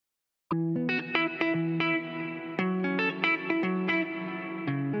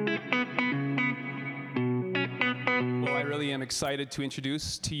excited to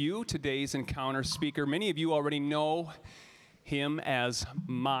introduce to you today's encounter speaker. Many of you already know him as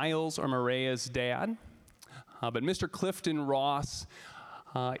Miles or Maria's dad, but Mr. Clifton Ross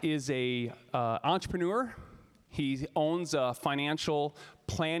is a entrepreneur. He owns a financial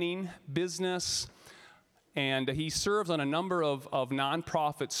planning business, and he serves on a number of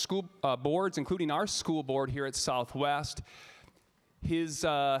nonprofit school boards, including our school board here at Southwest. His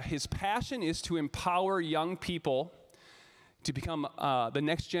passion is to empower young people to become the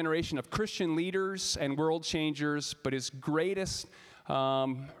next generation of Christian leaders and world changers, but his greatest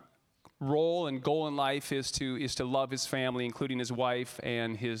role and goal in life is to love his family, including his wife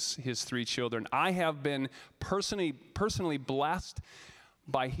and his 3 children. I have been personally blessed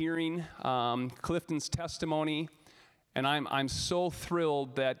by hearing Clifton's testimony, and I'm so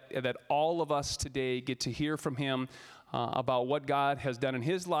thrilled that all of us today get to hear from him about what God has done in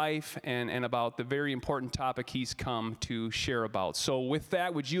his life and about the very important topic he's come to share about. So with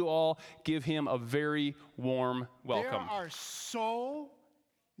that, would you all give him a very warm welcome? There are so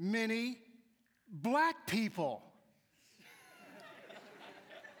many black people.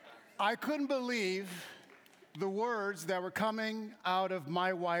 I couldn't believe the words that were coming out of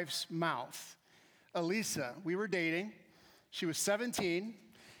my wife's mouth. Elisa, we were dating. She was 17.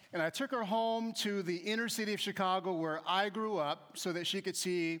 And I took her home to the inner city of Chicago where I grew up so that she could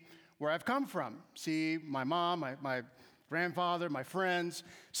see where I've come from, see my mom, my grandfather, my friends,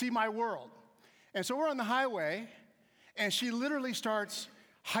 see my world. And so we're on the highway, and she literally starts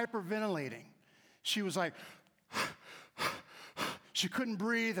hyperventilating. She was like, she couldn't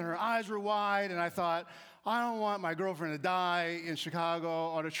breathe, and her eyes were wide, and I thought, I don't want my girlfriend to die in Chicago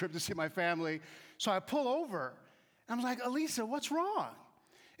on a trip to see my family. So I pull over, and I'm like, Elisa, what's wrong?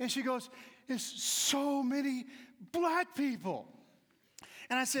 And she goes, there's so many black people.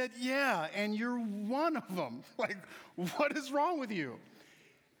 And I said, yeah, and you're one of them. Like, what is wrong with you?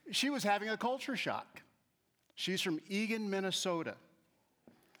 She was having a culture shock. She's from Eagan, Minnesota.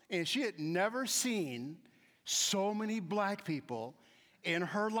 And she had never seen so many black people in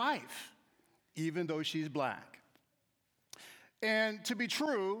her life, even though she's black. And to be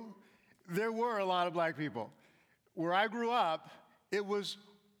true, there were a lot of black people. Where I grew up, it was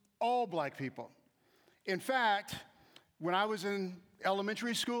all black people. In fact, when I was in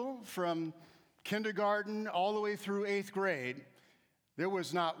elementary school, from kindergarten all the way through 8th grade, there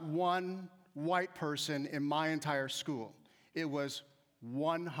was not one white person in my entire school. It was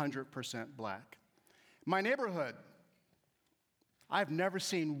 100% black. My neighborhood, I've never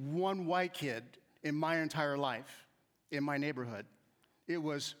seen one white kid in my entire life in my neighborhood. It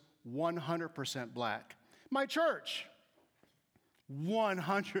was 100% black. My church,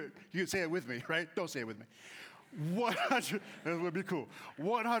 100, you can say it with me, right? Don't say it with me. 100, that would be cool.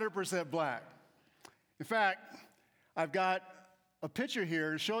 100% black. In fact, I've got a picture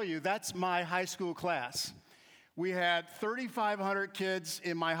here to show you. That's my high school class. We had 3,500 kids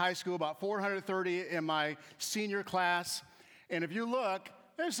in my high school, about 430 in my senior class. And if you look,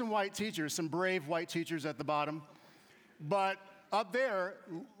 there's some white teachers, some brave white teachers at the bottom. But up there,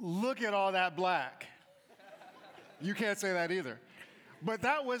 look at all that black. You can't say that either. But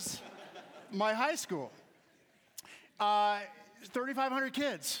that was my high school. 3,500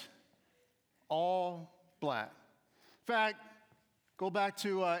 kids, all black. In fact, go back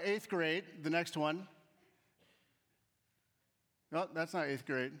to 8th grade, the next one. No, that's not 8th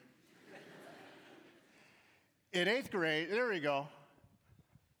grade. In 8th grade, there we go.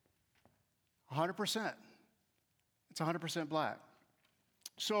 100%. It's 100% black.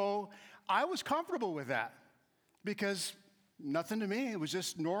 So I was comfortable with that because nothing to me. It was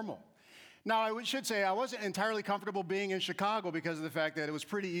just normal. Now, I should say I wasn't entirely comfortable being in Chicago because of the fact that it was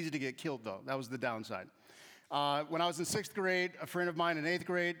pretty easy to get killed, though. That was the downside. When I was in 6th grade, a friend of mine in 8th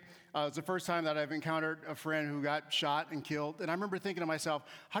grade, it was the first time that I've encountered a friend who got shot and killed. And I remember thinking to myself,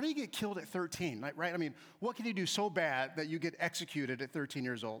 how do you get killed at 13, right? I mean, what can you do so bad that you get executed at 13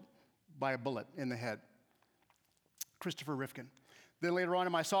 years old by a bullet in the head? Christopher Rifkin. Then later on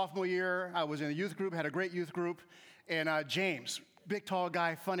in my sophomore year, I was in a youth group, had a great youth group, and James, big, tall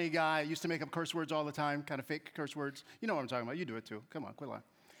guy, funny guy, used to make up curse words all the time, kind of fake curse words. You know what I'm talking about. You do it too. Come on, quit lying.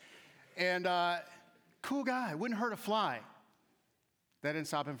 And cool guy, wouldn't hurt a fly. That didn't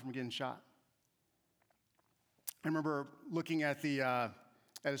stop him from getting shot. I remember looking at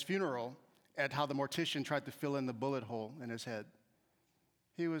his funeral at how the mortician tried to fill in the bullet hole in his head.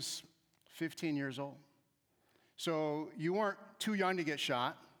 He was 15 years old. So you weren't too young to get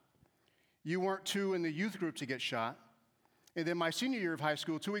shot. You weren't too in the youth group to get shot. And then my senior year of high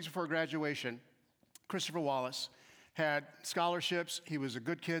school, 2 weeks before graduation, Christopher Wallace had scholarships. He was a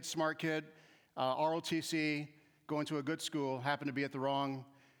good kid, smart kid, ROTC, going to a good school, happened to be at the wrong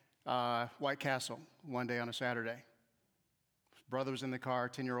White Castle one day on a Saturday. His brother was in the car,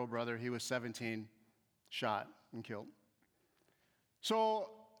 10-year-old brother. He was 17, shot and killed. So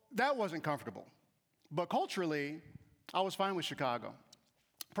that wasn't comfortable. But culturally, I was fine with Chicago.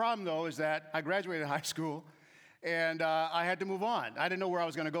 Problem, though, is that I graduated high school, and I had to move on. I didn't know where I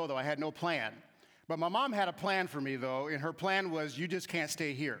was going to go, though. I had no plan. But my mom had a plan for me, though, and her plan was, you just can't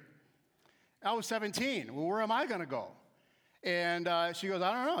stay here. I was 17. Well, where am I going to go? And she goes,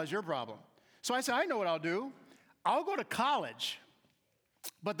 I don't know. It's your problem. So I said, I know what I'll do. I'll go to college.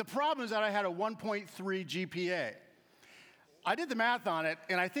 But the problem is that I had a 1.3 GPA. I did the math on it,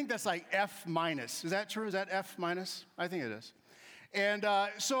 and I think that's like F minus. Is that true? Is that F minus? I think it is. And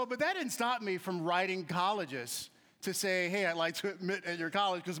but that didn't stop me from writing colleges to say, hey, I'd like to admit at your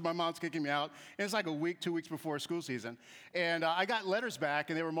college because my mom's kicking me out. And it's like a week, 2 weeks before school season. And I got letters back,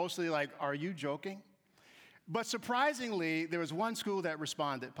 and they were mostly like, are you joking? But surprisingly, there was one school that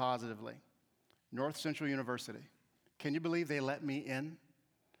responded positively, North Central University. Can you believe they let me in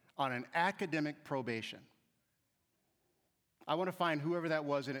on an academic probation? I want to find whoever that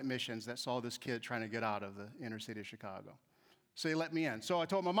was in admissions that saw this kid trying to get out of the inner city of Chicago. So they let me in. So I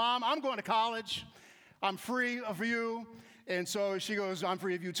told my mom, I'm going to college. I'm free of you. And so she goes, I'm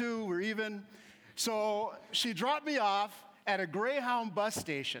free of you too. We're even. So she dropped me off at a Greyhound bus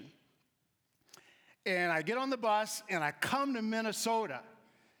station. And I get on the bus, and I come to Minnesota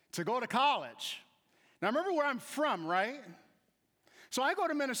to go to college. Now, remember where I'm from, right? So I go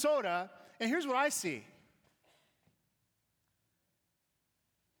to Minnesota, and here's what I see.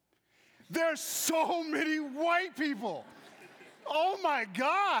 There's so many white people. Oh, my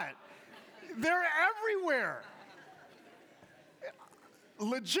God. They're everywhere.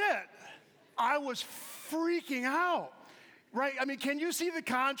 Legit. I was freaking out. Right? I mean, can you see the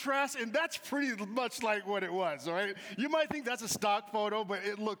contrast? And that's pretty much like what it was, all right? You might think that's a stock photo, but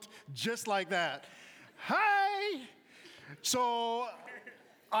it looked just like that. Hi! So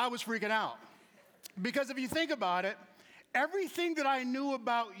I was freaking out. Because if you think about it, everything that I knew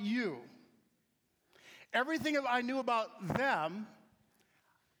about you, everything I knew about them,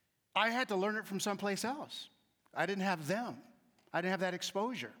 I had to learn it from someplace else. I didn't have them. I didn't have that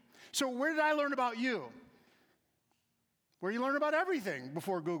exposure. So where did I learn about you? Where you learn about everything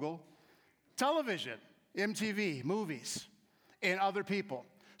before Google. Television, MTV, movies, and other people.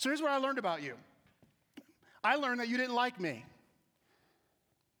 So here's what I learned about you. I learned that you didn't like me.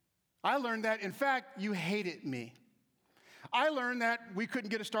 I learned that, in fact, you hated me. I learned that we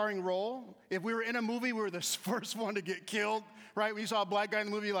couldn't get a starring role. If we were in a movie, we were the first one to get killed, right? When you saw a black guy in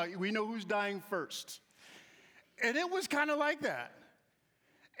the movie, like, we know who's dying first. And it was kind of like that.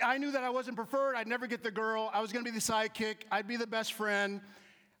 I knew that I wasn't preferred. I'd never get the girl. I was going to be the sidekick. I'd be the best friend.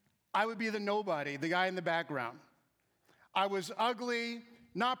 I would be the nobody, the guy in the background. I was ugly,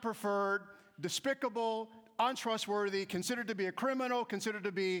 not preferred, despicable, untrustworthy, considered to be a criminal, considered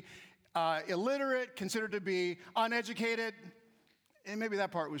to be illiterate, considered to be uneducated. And maybe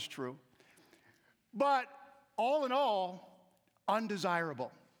that part was true. But all in all,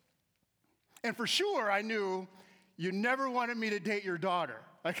 undesirable. And for sure, I knew you never wanted me to date your daughter.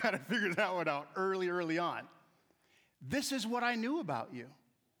 I kind of figured that one out early on. This is what I knew about you,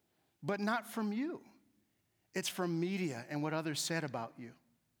 but not from you. It's from media and what others said about you.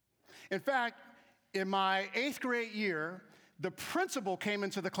 In fact, in my 8th grade year, the principal came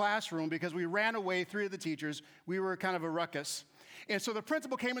into the classroom because we ran away, 3 of the teachers. We were kind of a ruckus. And so the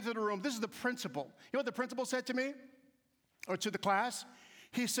principal came into the room. This is the principal. You know what the principal said to me or to the class?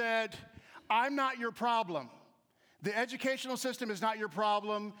 He said, I'm not your problem. The educational system is not your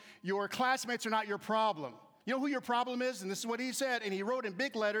problem. Your classmates are not your problem. You know who your problem is? And this is what he said. And he wrote in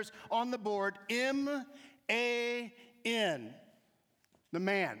big letters on the board, M-A-N, the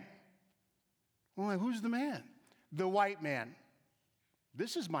man. Well, who's the man? The white man.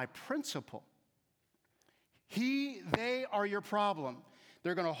 This is my principal. They are your problem.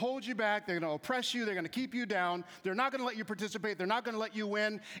 They're going to hold you back. They're going to oppress you. They're going to keep you down. They're not going to let you participate. They're not going to let you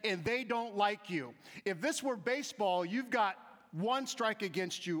win. And they don't like you. If this were baseball, you've got one strike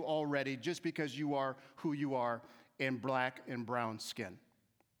against you already just because you are who you are in black and brown skin.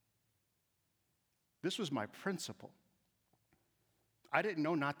 This was my principal. I didn't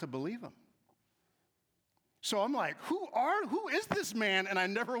know not to believe him. So I'm like, who is this man? And I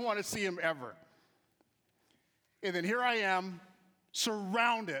never want to see him ever. And then here I am,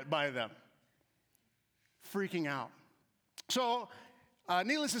 surrounded by them, freaking out. So,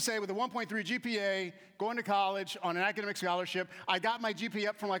 needless to say, with a 1.3 GPA, going to college on an academic scholarship, I got my GPA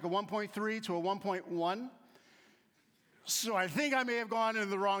up from like a 1.3 to a 1.1. So I think I may have gone in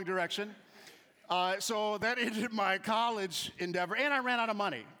the wrong direction. So that ended my college endeavor, and I ran out of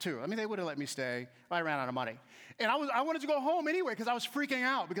money too. I mean, they would have let me stay, but I ran out of money. And I wanted to go home anyway because I was freaking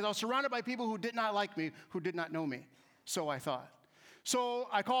out because I was surrounded by people who did not like me, who did not know me. So I thought. So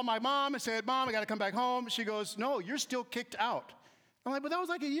I called my mom and said, Mom, I got to come back home. She goes, no, you're still kicked out. I'm like, but that was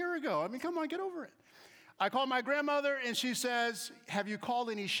like a year ago. I mean, come on, get over it. I called my grandmother and she says, have you called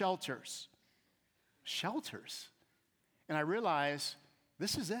any shelters? Shelters? And I realized,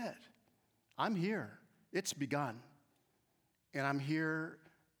 this is it. I'm here. It's begun. And I'm here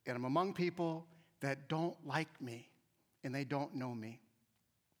and I'm among people that don't like me and they don't know me.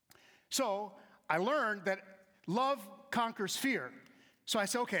 So I learned that love conquers fear. So I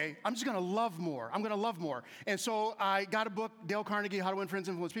said, okay, I'm just going to love more. I'm going to love more. And so I got a book, Dale Carnegie, How to Win Friends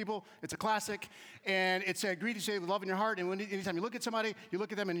and Influence People. It's a classic. And it said, greet each other with love in your heart. And anytime you look at somebody, you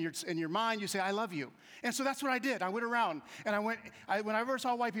look at them in your mind, you say, I love you. And so that's what I did. I went around and when I ever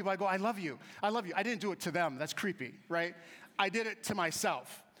saw white people, I go, I love you. I love you. I didn't do it to them. That's creepy, right? I did it to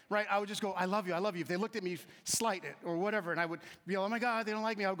myself. Right? I would just go, I love you, I love you. If they looked at me, slight it or whatever, and I would be, oh my God, they don't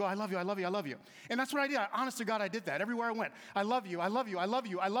like me. I would go, I love you, I love you, I love you. And that's what I did. Honest to God, I did that. Everywhere I went, I love you, I love you, I love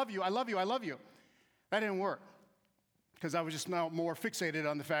you, I love you, I love you, I love you. That didn't work because I was just now more fixated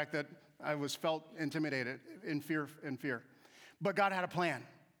on the fact that I felt intimidated in fear. But God had a plan.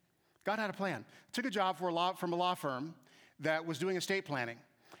 God had a plan. Took a job from a law firm that was doing estate planning.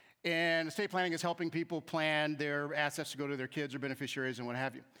 And estate planning is helping people plan their assets to go to their kids or beneficiaries and what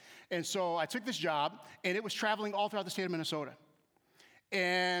have you. And so I took this job, and it was traveling all throughout the state of Minnesota.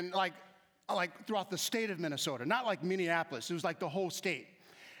 And like throughout the state of Minnesota, not like Minneapolis. It was like the whole state.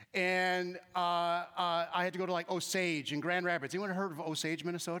 And I had to go to like Osage and Grand Rapids. Anyone heard of Osage,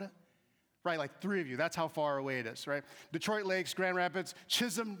 Minnesota? Right, like 3 of you. That's how far away it is, right? Detroit Lakes, Grand Rapids,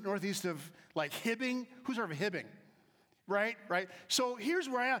 Chisholm, northeast of like Hibbing. Who's heard of Hibbing? Right? So here's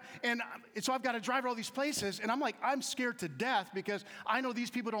where I am. And so I've got to drive to all these places, and I'm scared to death because I know these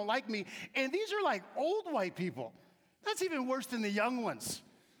people don't like me. And these are like old white people. That's even worse than the young ones.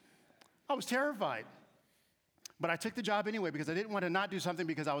 I was terrified. But I took the job anyway because I didn't want to not do something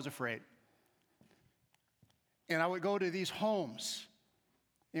because I was afraid. And I would go to these homes.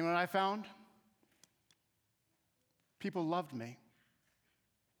 You know what I found? People loved me.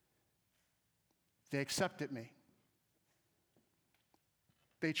 They accepted me.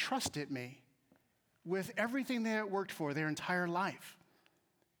 They trusted me with everything they had worked for their entire life.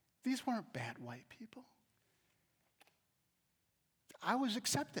 These weren't bad white people. I was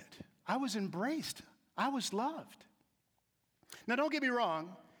accepted. I was embraced. I was loved. Now, don't get me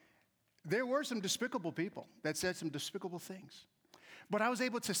wrong. There were some despicable people that said some despicable things. But I was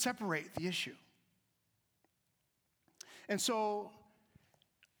able to separate the issue. And so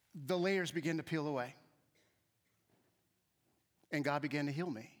the layers began to peel away. And God began to heal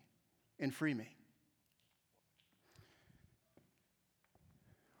me and free me.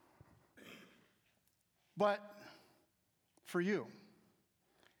 But for you,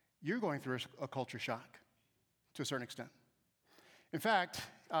 you're going through a culture shock to a certain extent. In fact,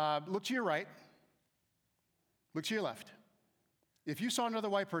 look to your right, look to your left. If you saw another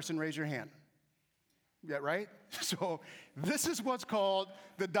white person, raise your hand. Yeah, right? So this is what's called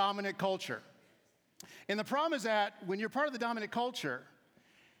the dominant culture. And the problem is that when you're part of the dominant culture,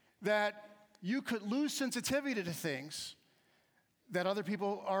 that you could lose sensitivity to things that other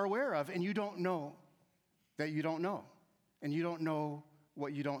people are aware of, and you don't know that you don't know, and you don't know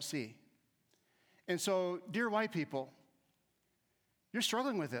what you don't see. And so, dear white people, you're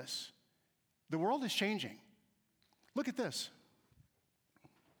struggling with this. The world is changing. Look at this.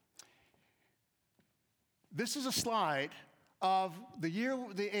 This is a slide of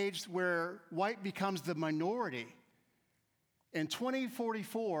the age where white becomes the minority. In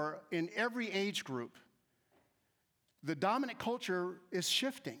 2044, in every age group, the dominant culture is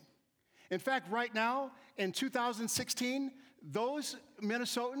shifting. In fact, right now, in 2016, those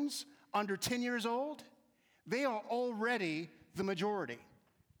Minnesotans under 10 years old, they are already the majority.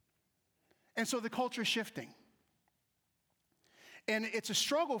 And so the culture is shifting. And it's a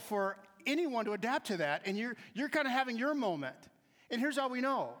struggle for anyone to adapt to that, and you're kind of having your moment. And here's how we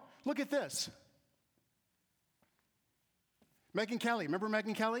know. Look at this. Megyn Kelly. Remember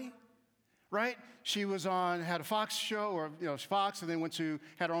Megyn Kelly? Right? She was had a Fox show, or Fox, and then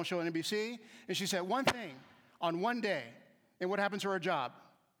had her own show on NBC. And she said one thing on one day, and what happened to her job?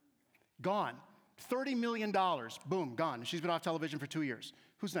 Gone. $30 million. Boom, gone. She's been off television for 2 years.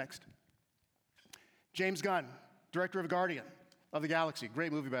 Who's next? James Gunn, director of Guardian of the Galaxy.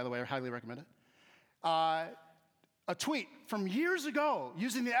 Great movie, by the way. I highly recommend it. A tweet from years ago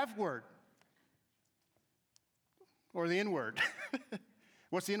using the F word. Or the N word.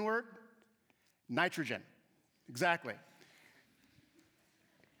 What's the N word? Nitrogen. Exactly.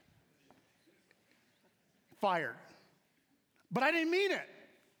 Fired. But I didn't mean it.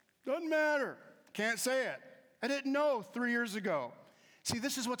 Doesn't matter. Can't say it. I didn't know 3 years ago. See,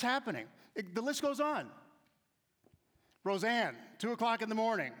 this is what's happening. The list goes on. Roseanne, 2 o'clock in the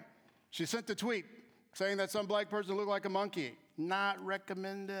morning. She sent a tweet saying that some black person looked like a monkey. Not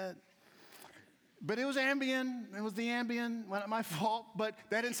recommended. But it was Ambien. It was the Ambien. Not my fault. But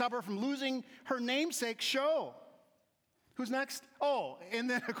that didn't stop her from losing her namesake show. Who's next? Oh, and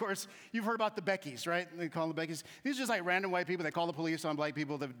then, of course, you've heard about the Beckys, right? They call them the Beckys. These are just like random white people. They call the police on black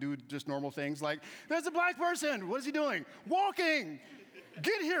people that do just normal things. Like, there's a black person. What is he doing? Walking.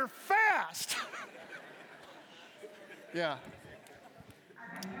 Get here fast. Yeah.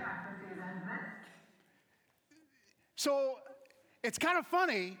 So it's kind of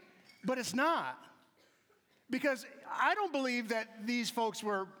funny, but it's not. Because I don't believe that these folks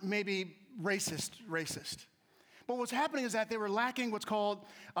were maybe racist. But what's happening is that they were lacking what's called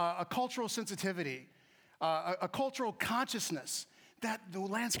a cultural sensitivity, a cultural consciousness that the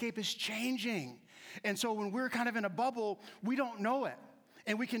landscape is changing. And so when we're kind of in a bubble, we don't know it.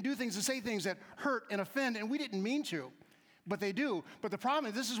 And we can do things and say things that hurt and offend, and we didn't mean to. But they do. But the problem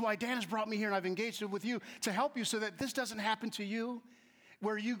is, this is why Dan has brought me here, and I've engaged with you to help you so that this doesn't happen to you,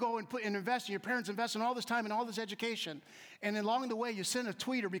 where you go and put and invest, and your parents invest in all this time and all this education, and along the way you send a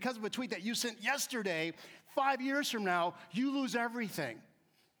tweet, or because of a tweet that you sent yesterday, 5 years from now, you lose everything.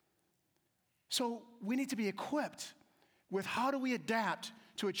 So we need to be equipped with how do we adapt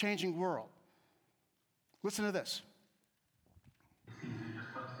to a changing world. Listen to this.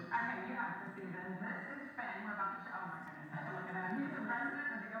 Okay, you have to see this. This is Finn. We're about to show. Oh my goodness, have to look at him. He's the president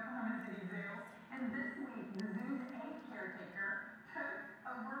of the Oklahoma City Zoo. And this week, the zoo's egg caretaker took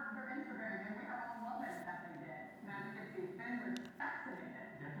over their Instagram, and we all love it that they did. Now you can see Finn was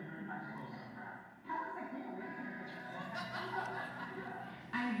fascinated. Thank you very much. How was I can't wait to hear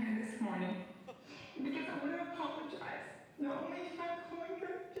I'm here this morning because I want to apologize not only to my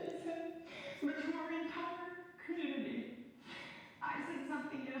coworker, Jason, but to our entire community. I said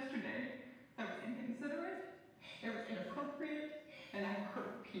something yesterday that was inconsiderate, that was inappropriate, and I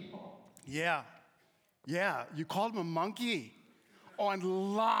hurt people. Yeah, you called him a monkey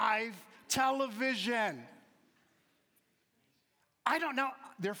on live television. I don't know.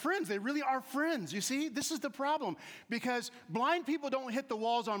 They're friends. They really are friends. You see, this is the problem. Because blind people don't hit the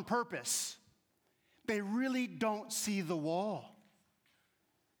walls on purpose. They really don't see the wall.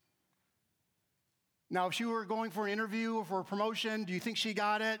 Now, if she were going for an interview or for a promotion, do you think she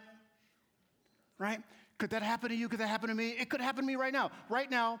got it? Right? Could that happen to you? Could that happen to me? It could happen to me right now.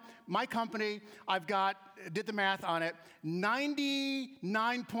 Right now, my company, did the math on it,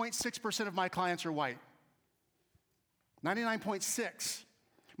 99.6% of my clients are white. 99.6.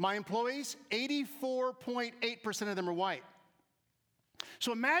 My employees, 84.8% of them are white.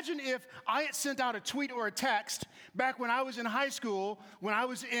 So imagine if I had sent out a tweet or a text back when I was in high school, when I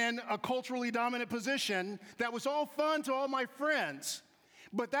was in a culturally dominant position, that was all fun to all my friends.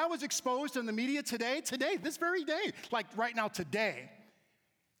 But that was exposed in the media today, this very day, like right now today.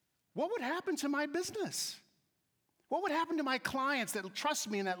 What would happen to my business? What would happen to my clients that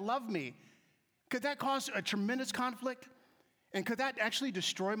trust me and that love me? Could that cause a tremendous conflict? And could that actually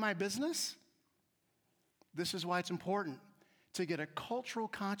destroy my business? This is why it's important to get a cultural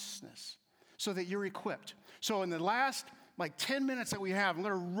consciousness so that you're equipped. So in the last 10 minutes that we have, I'm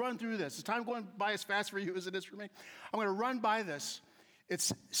going to run through this. Is time going by as fast for you as it is for me? I'm going to run by this.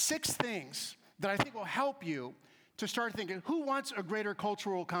 It's 6 things that I think will help you to start thinking, who wants a greater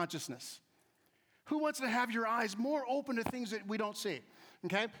cultural consciousness? Who wants to have your eyes more open to things that we don't see?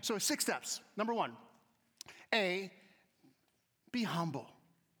 Okay? So 6 steps. Number 1, A, be humble.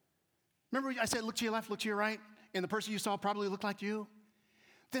 Remember I said look to your left, look to your right, and the person you saw probably looked like you?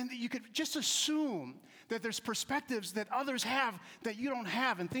 Then you could just assume that there's perspectives that others have that you don't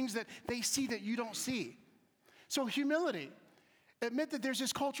have and things that they see that you don't see. So humility. Admit that there's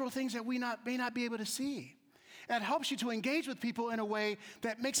just cultural things that we may not be able to see. And it helps you to engage with people in a way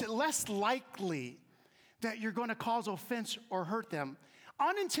that makes it less likely that you're going to cause offense or hurt them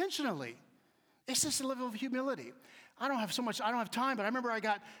unintentionally. It's just a level of humility. I don't have time, but I remember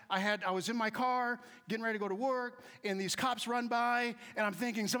I was in my car getting ready to go to work, and these cops run by, and I'm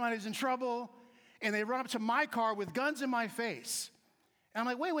thinking somebody's in trouble, and they run up to my car with guns in my face. And I'm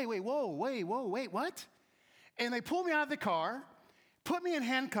like, wait, what? And they pull me out of the car, put me in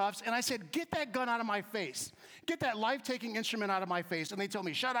handcuffs, and I said, get that gun out of my face. Get that life-taking instrument out of my face. And they told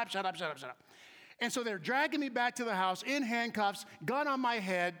me, shut up. And so they're dragging me back to the house in handcuffs, gun on my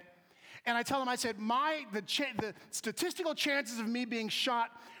head. And I tell them, I said, the statistical chances of me being shot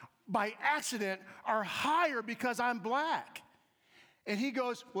by accident are higher because I'm black. And he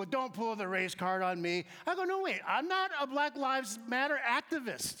goes, well, don't pull the race card on me. I go, no, wait, I'm not a Black Lives Matter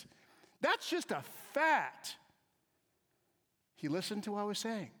activist. That's just a fact. He listened to what I was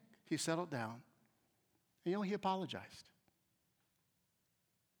saying. He settled down. And he apologized.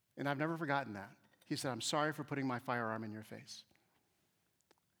 And I've never forgotten that. He said, I'm sorry for putting my firearm in your face.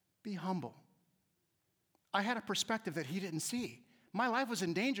 Be humble. I had a perspective that he didn't see. My life was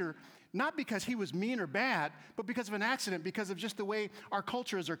in danger, not because he was mean or bad, but because of an accident, because of just the way our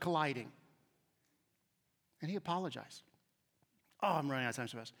cultures are colliding. And he apologized. Oh, I'm running out of time,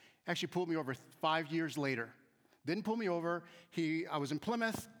 Sebastian. Actually pulled me over 5 years later. Didn't pull me over. I was in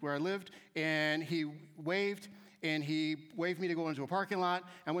Plymouth, where I lived, and he waved me to go into a parking lot.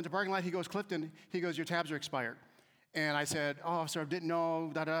 I went to the parking lot. He goes, Clifton, he goes, your tabs are expired. And I said, oh, officer, I didn't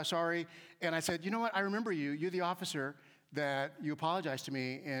know, sorry. And I said, you know what, I remember you. You're the officer that you apologized to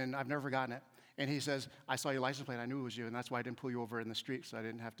me, and I've never forgotten it. And he says, I saw your license plate. I knew it was you, and that's why I didn't pull you over in the street, so I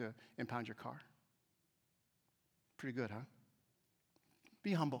didn't have to impound your car. Pretty good, huh?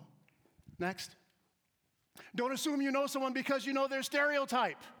 Be humble. Next. Don't assume you know someone because you know their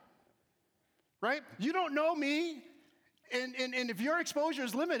stereotype, right? You don't know me, and if your exposure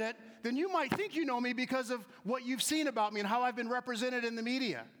is limited, then you might think you know me because of what you've seen about me and how I've been represented in the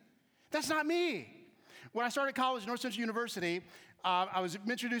media. That's not me. When I started college at North Central University, I was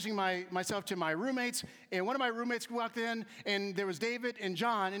introducing myself to my roommates, and one of my roommates walked in, and there was David and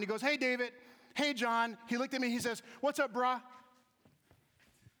John, and he goes, hey, David, hey, John. He looked at me, he says, what's up, brah?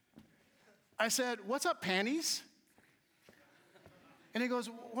 I said, what's up, panties? And he goes,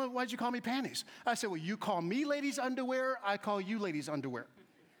 well, why'd you call me panties? I said, well, you call me ladies' underwear, I call you ladies' underwear.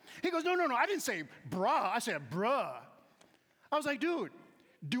 He goes, no, I didn't say bra, I said bruh. I was like, dude,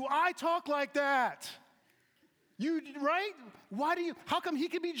 do I talk like that? You, right? How come he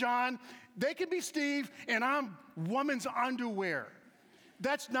can be John, they can be Steve, and I'm woman's underwear?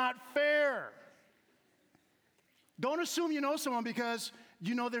 That's not fair. Don't assume you know someone because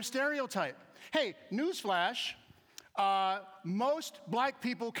you know their stereotype. Hey, newsflash, most black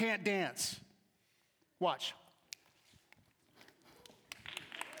people can't dance. Watch.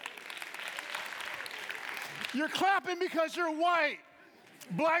 You're clapping because you're white.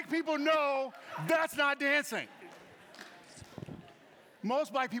 Black people know that's not dancing.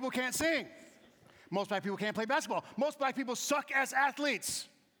 Most black people can't sing. Most black people can't play basketball. Most black people suck as athletes.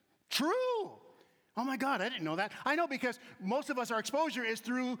 True. Oh my God, I didn't know that. I know because most of us, our exposure is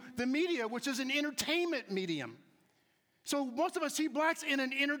through the media, which is an entertainment medium. So most of us see blacks in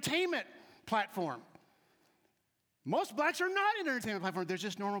an entertainment platform. Most blacks are not in an entertainment platform. They're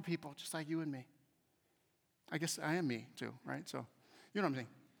just normal people, just like you and me. I guess I am me too, right? So you know what I'm saying,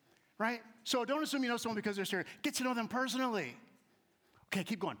 right? So don't assume you know someone because they're stereotyped. Get to know them personally. Okay,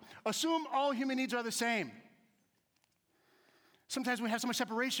 keep going. Assume all human needs are the same. Sometimes when we have so much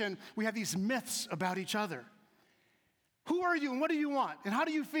separation, we have these myths about each other. Who are you and what do you want? And how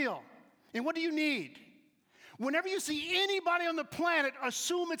do you feel? And what do you need? Whenever you see anybody on the planet,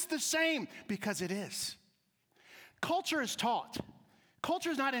 assume it's the same because it is. Culture is taught.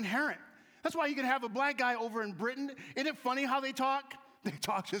 Culture is not inherent. That's why you can have a black guy over in Britain. Isn't it funny how they talk? They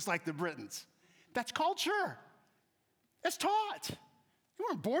talk just like the Britons. That's culture. It's taught. They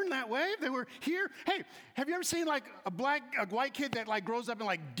weren't born that way. They were here. Hey, have you ever seen like a white kid that like grows up in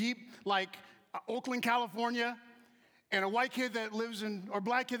like deep, like Oakland, California, and a white kid that lives in, or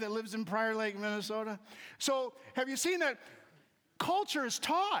black kid that lives in Prior Lake, Minnesota? So have you seen that? Culture is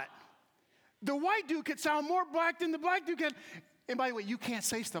taught. The white dude could sound more black than the black dude can. And by the way, you can't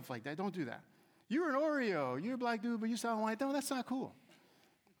say stuff like that. Don't do that. You're an Oreo. You're a black dude, but you sound white. No, that's not cool,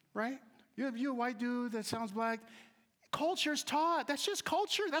 right? You're a white dude that sounds black. Culture's taught. That's just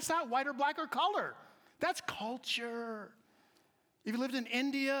culture. That's not white or black or color. That's culture. If you lived in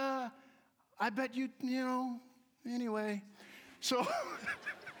India, I bet you know, anyway. So,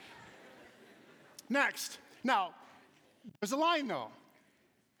 next. Now, there's a line though.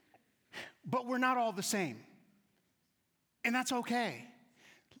 But we're not all the same. And that's okay.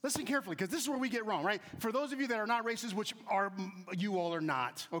 Listen carefully, because this is where we get wrong, right? For those of you that are not racist, which are you all are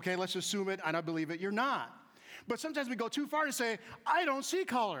not, okay? Let's assume it, and I believe it, you're not. But sometimes we go too far to say, I don't see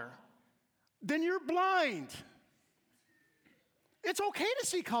color. Then you're blind. It's okay to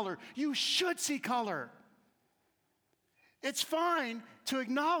see color. You should see color. It's fine to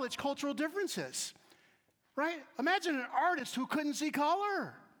acknowledge cultural differences, right? Imagine an artist who couldn't see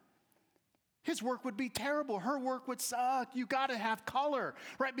color. His work would be terrible. Her work would suck. You got to have color,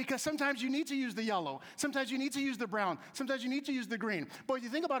 right? Because sometimes you need to use the yellow. Sometimes you need to use the brown. Sometimes you need to use the green. But if you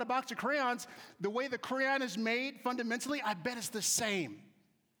think about a box of crayons, the way the crayon is made fundamentally, I bet it's the same.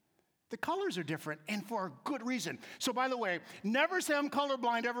 The colors are different, and for a good reason. So by the way, never say I'm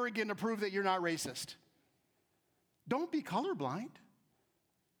colorblind ever again to prove that you're not racist. Don't be colorblind.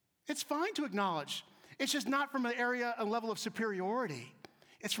 It's fine to acknowledge. It's just not from a level of superiority.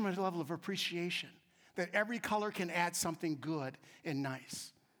 It's from a level of appreciation, that every color can add something good and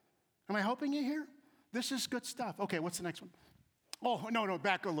nice. Am I helping you here? This is good stuff. Okay, what's the next one? Oh, no,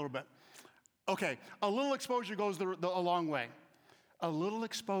 back a little bit. Okay, a little exposure goes a long way. A little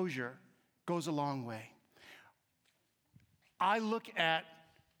exposure goes a long way. I look at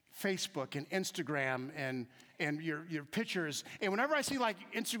Facebook and Instagram and your pictures, and whenever I see like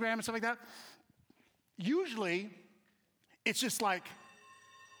Instagram and stuff like that, usually it's just like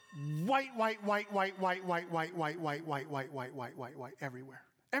white,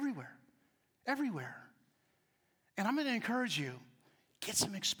 everywhere. And I'm going to encourage you, get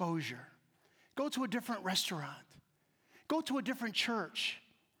some exposure. Go to a different restaurant. Go to a different church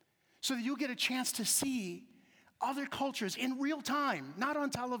so that you'll get a chance to see other cultures in real time, not on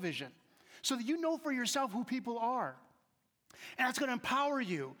television, so that you know for yourself who people are. And it's going to empower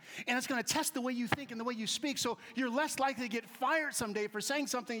you, and it's going to test the way you think and the way you speak, so you're less likely to get fired someday for saying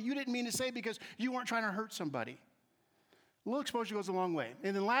something that you didn't mean to say because you weren't trying to hurt somebody. A little exposure goes a long way.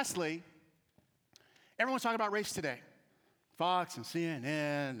 And then lastly, everyone's talking about race today. Fox and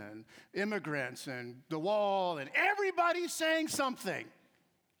CNN and immigrants and the wall, and everybody's saying something.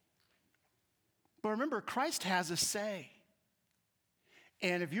 But remember, Christ has a say.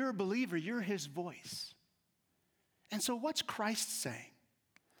 And if you're a believer, you're his voice. And so what's Christ saying?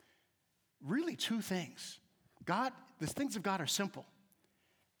 Really two things. The things of God are simple.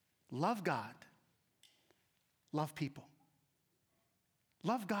 Love God, love people.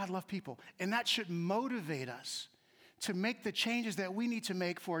 Love God, love people. And that should motivate us to make the changes that we need to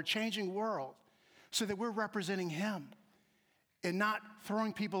make for a changing world so that we're representing him and not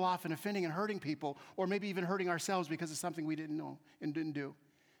throwing people off and offending and hurting people, or maybe even hurting ourselves because of something we didn't know and didn't do.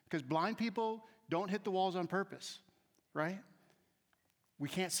 Because blind people don't hit the walls on purpose, right? We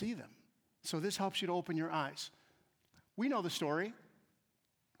can't see them. So this helps you to open your eyes. We know the story.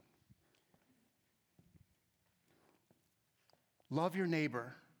 Love your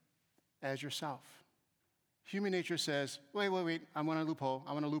neighbor as yourself. Human nature says, wait, I want a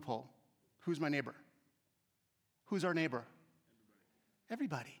loophole. Who's my neighbor? Who's our neighbor?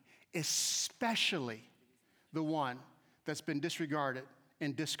 Everybody. Especially the one that's been disregarded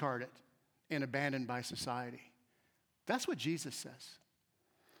and discarded and abandoned by society. That's what Jesus says.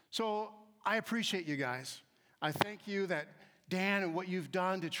 So I appreciate you guys. I thank you that Dan and what you've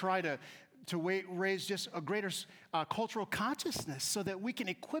done to try to raise just a greater cultural consciousness so that we can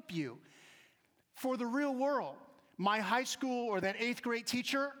equip you for the real world. My high school or that 8th grade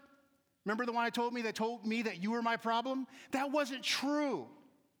teacher, remember the one that told me that you were my problem? That wasn't true.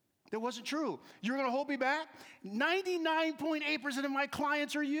 That wasn't true. You're going to hold me back? 99.8% of my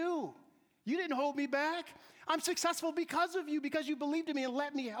clients are you. You didn't hold me back. I'm successful because of you, because you believed in me and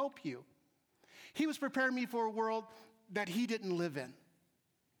let me help you. He was preparing me for a world that he didn't live in.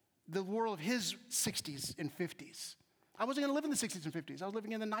 The world of his 60s and 50s. I wasn't going to live in the 60s and 50s. I was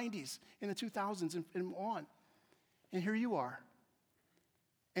living in the 90s, in the 2000s, and on. And here you are.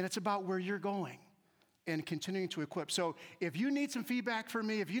 And it's about where you're going and continuing to equip. So if you need some feedback from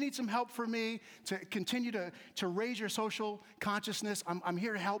me, if you need some help from me to continue to raise your social consciousness, I'm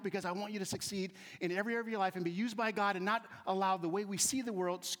here to help because I want you to succeed in every area of your life and be used by God and not allow the way we see the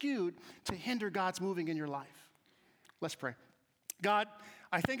world skewed to hinder God's moving in your life. Let's pray. God,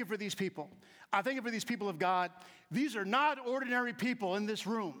 I thank you for these people. I thank you for these people of God. These are not ordinary people in this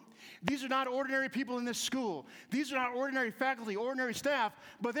room. These are not ordinary people in this school. These are not ordinary faculty, ordinary staff,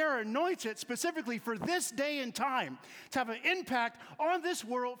 but they're anointed specifically for this day and time to have an impact on this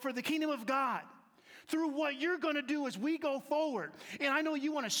world for the kingdom of God through what you're going to do as we go forward. And I know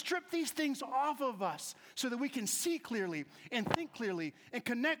you want to strip these things off of us so that we can see clearly and think clearly and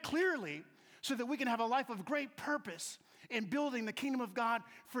connect clearly so that we can have a life of great purpose in building the kingdom of God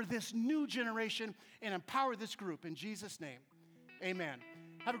for this new generation and empower this group. In Jesus' name, amen.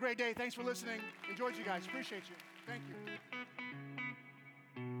 Have a great day. Thanks for listening. Enjoyed you guys. Appreciate you. Thank you.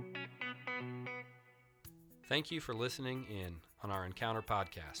 Thank you for listening in on our Encounter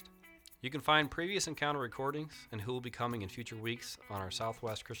podcast. You can find previous Encounter recordings and who will be coming in future weeks on our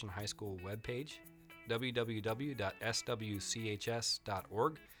Southwest Christian High School webpage, www.swchs.org.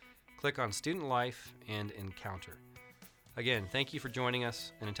 Click on Student Life and Encounter. Again, thank you for joining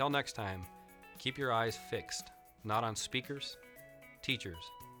us, and until next time, keep your eyes fixed, not on speakers,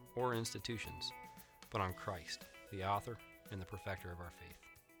 teachers, or institutions, but on Christ, the author and the perfecter of our faith.